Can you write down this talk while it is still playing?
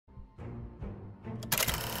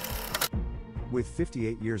With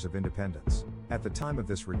 58 years of independence, at the time of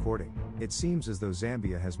this recording, it seems as though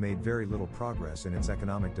Zambia has made very little progress in its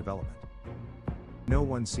economic development. No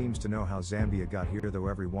one seems to know how Zambia got here, though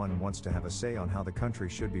everyone wants to have a say on how the country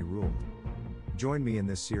should be ruled. Join me in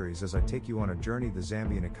this series as I take you on a journey the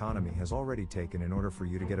Zambian economy has already taken in order for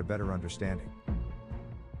you to get a better understanding.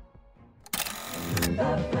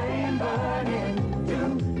 The flame burning,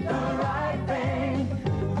 do the right thing.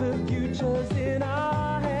 The future's in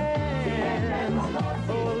our hands.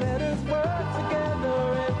 Oh, let us work together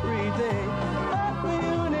every day. Up the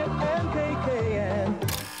unit MKK and...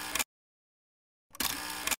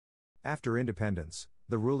 After independence,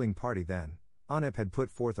 the ruling party then, UNEP, had put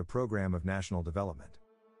forth a program of national development.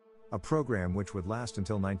 A program which would last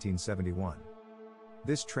until 1971.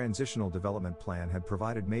 This transitional development plan had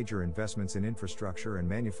provided major investments in infrastructure and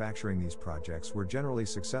manufacturing. These projects were generally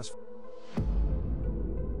successful.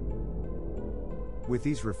 With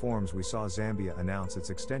these reforms, we saw Zambia announce its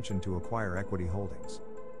extension to acquire equity holdings.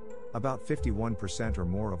 About 51% or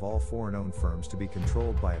more of all foreign-owned firms to be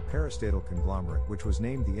controlled by a parastatal conglomerate which was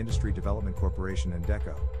named the Industry Development Corporation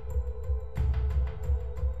 (INDECO).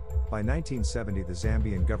 By 1970, the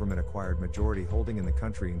Zambian government acquired majority holding in the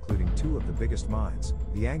country, including two of the biggest mines,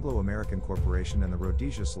 the Anglo-American Corporation and the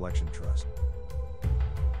Rhodesia Selection Trust,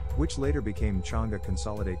 which later became Changa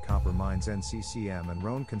Consolidate Copper Mines (NCCM) and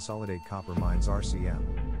Roan Consolidate Copper Mines (RCM).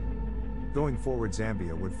 Going forward,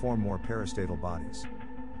 Zambia would form more parastatal bodies.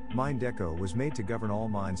 MINDECO was made to govern all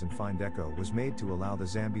mines, and FINDECO was made to allow the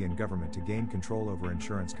Zambian government to gain control over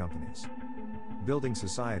insurance companies, building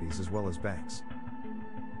societies as well as banks.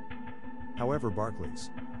 However, Barclays,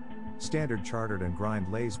 Standard Chartered and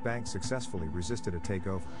Grind Lays Bank successfully resisted a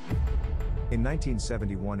takeover. In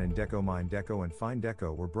 1971, INDECO, MINDECO and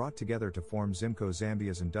FINDECO were brought together to form ZIMCO,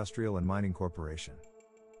 Zambia's Industrial and Mining Corporation.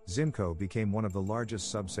 ZIMCO became one of the largest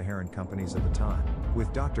sub-Saharan companies at the time,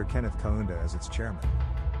 with Dr. Kenneth Kaunda as its chairman.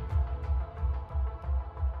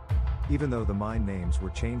 Even though the mine names were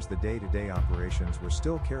changed, the day-to-day operations were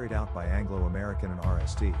still carried out by Anglo-American and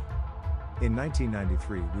RST. In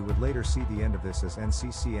 1993, we would later see the end of this as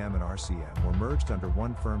NCCM and RCM were merged under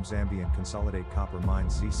one firm, Zambian Consolidate Copper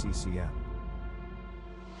Mines (ZCCM).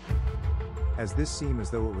 As this seemed as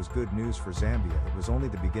though it was good news for Zambia, it was only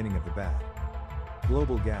the beginning of the bad.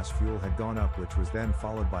 Global gas fuel had gone up, which was then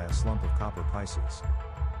followed by a slump of copper prices.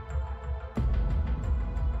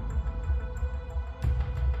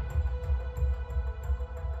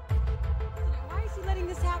 Why is he letting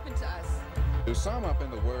this happen to us? To sum up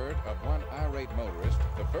in the word of one irate motorist,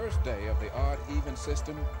 the first day of the odd-even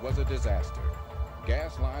system was a disaster.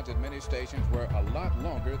 Gas lines at many stations were a lot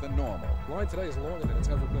longer than normal. The line today is longer than it's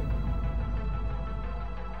ever been.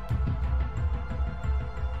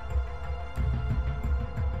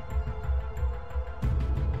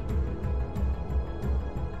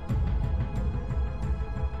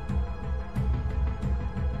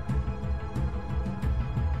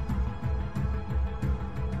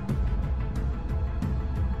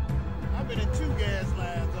 I've been in 2 gas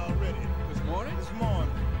lines already. This morning? This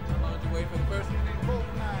morning. How long did you wait for the first one? Both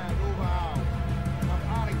lines over hours. I'm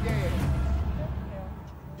out of gas.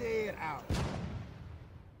 Dead out.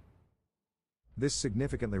 This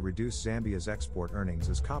significantly reduced Zambia's export earnings,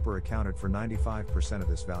 as copper accounted for 95% of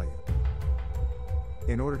this value.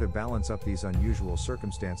 In order to balance up these unusual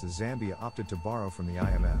circumstances, Zambia opted to borrow from the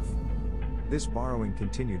IMF. This borrowing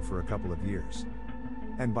continued for a couple of years.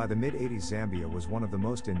 And by the mid-80s, Zambia was one of the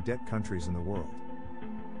most in-debt countries in the world.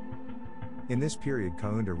 In this period,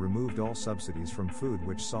 Kaunda removed all subsidies from food,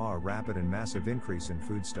 which saw a rapid and massive increase in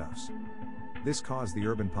foodstuffs. This caused the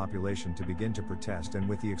urban population to begin to protest, and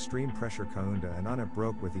with the extreme pressure, Kaunda and UNEP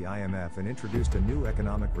broke with the IMF and introduced a new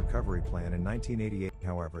economic recovery plan in 1988.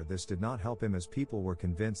 However, this did not help him, as people were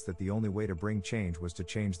convinced that the only way to bring change was to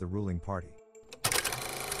change the ruling party.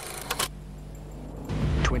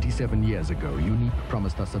 27 years ago, UNEP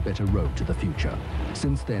promised us a better road to the future.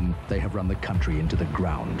 Since then, they have run the country into the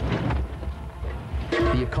ground.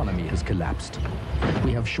 The economy has collapsed.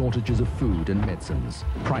 We have shortages of food and medicines.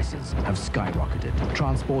 Prices have skyrocketed.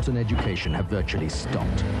 Transport and education have virtually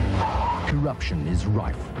stopped. Corruption is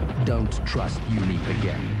rife. Don't trust UNEP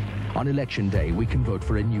again. On election day, we can vote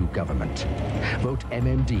for a new government. Vote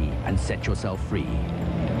MMD and set yourself free.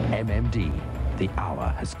 MMD, the hour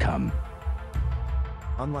has come.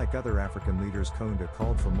 Unlike other African leaders, Kaunda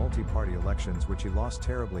called for multi-party elections, which he lost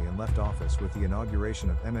terribly and left office with the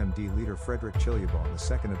inauguration of MMD leader Frederick Chilyabo on the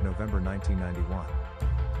 2nd of November 1991.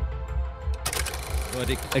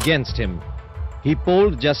 Verdict against him. He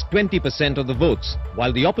polled just 20% of the votes,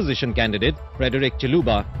 while the opposition candidate, Frederick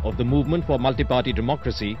Chilyabo of the Movement for Multi-Party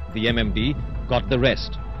Democracy, the MMD, got the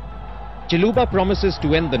rest. Chiluba promises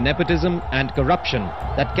to end the nepotism and corruption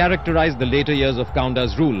that characterized the later years of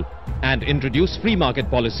Kaunda's rule and introduce free market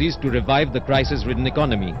policies to revive the crisis-ridden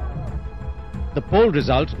economy. The poll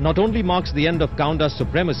result not only marks the end of Kaunda's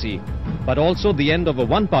supremacy, but also the end of a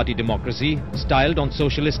one-party democracy styled on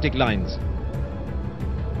socialistic lines.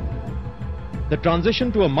 The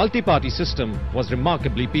transition to a multi-party system was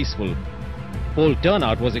remarkably peaceful. Poll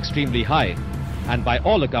turnout was extremely high, and by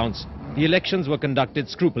all accounts, the elections were conducted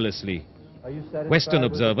scrupulously. Western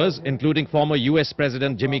observers, including former US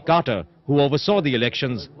President Jimmy Carter, who oversaw the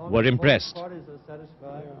elections, were impressed.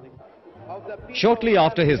 Shortly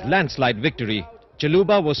after his landslide victory,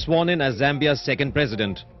 Chiluba was sworn in as Zambia's second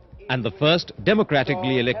president, and the first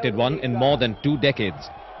democratically elected one in more than 2 decades.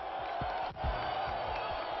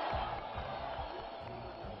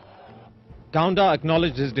 Kaunda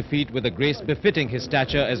acknowledged his defeat with a grace befitting his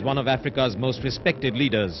stature as one of Africa's most respected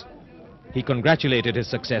leaders. He congratulated his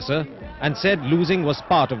successor and said losing was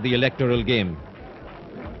part of the electoral game.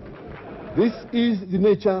 This is the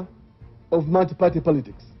nature of multi-party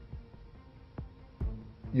politics.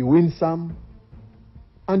 You win some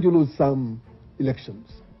and you lose some elections.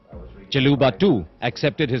 Chiluba too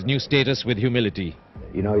accepted his new status with humility.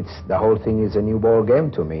 You know, the whole thing is a new ball game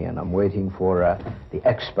to me, and I'm waiting for the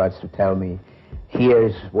experts to tell me,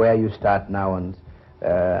 here's where you start now, and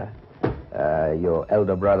your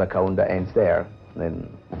elder brother Kaunda ends there, then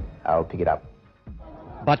I'll pick it up.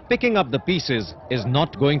 But picking up the pieces is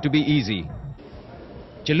not going to be easy.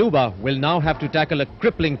 Chiluba will now have to tackle a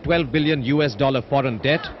crippling $12 billion foreign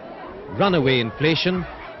debt, runaway inflation,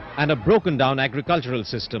 and a broken down agricultural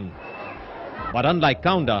system. But unlike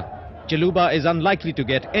Kaunda, Chiluba is unlikely to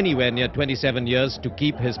get anywhere near 27 years to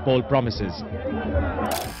keep his poll promises.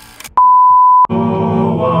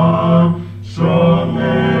 Strong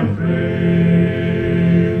and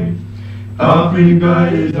free. Africa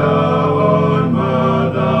is our own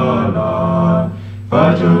motherland,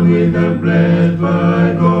 fashioned with the blessed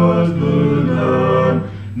by God's good hand.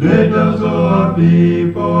 Let us all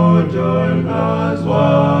people join us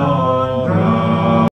one.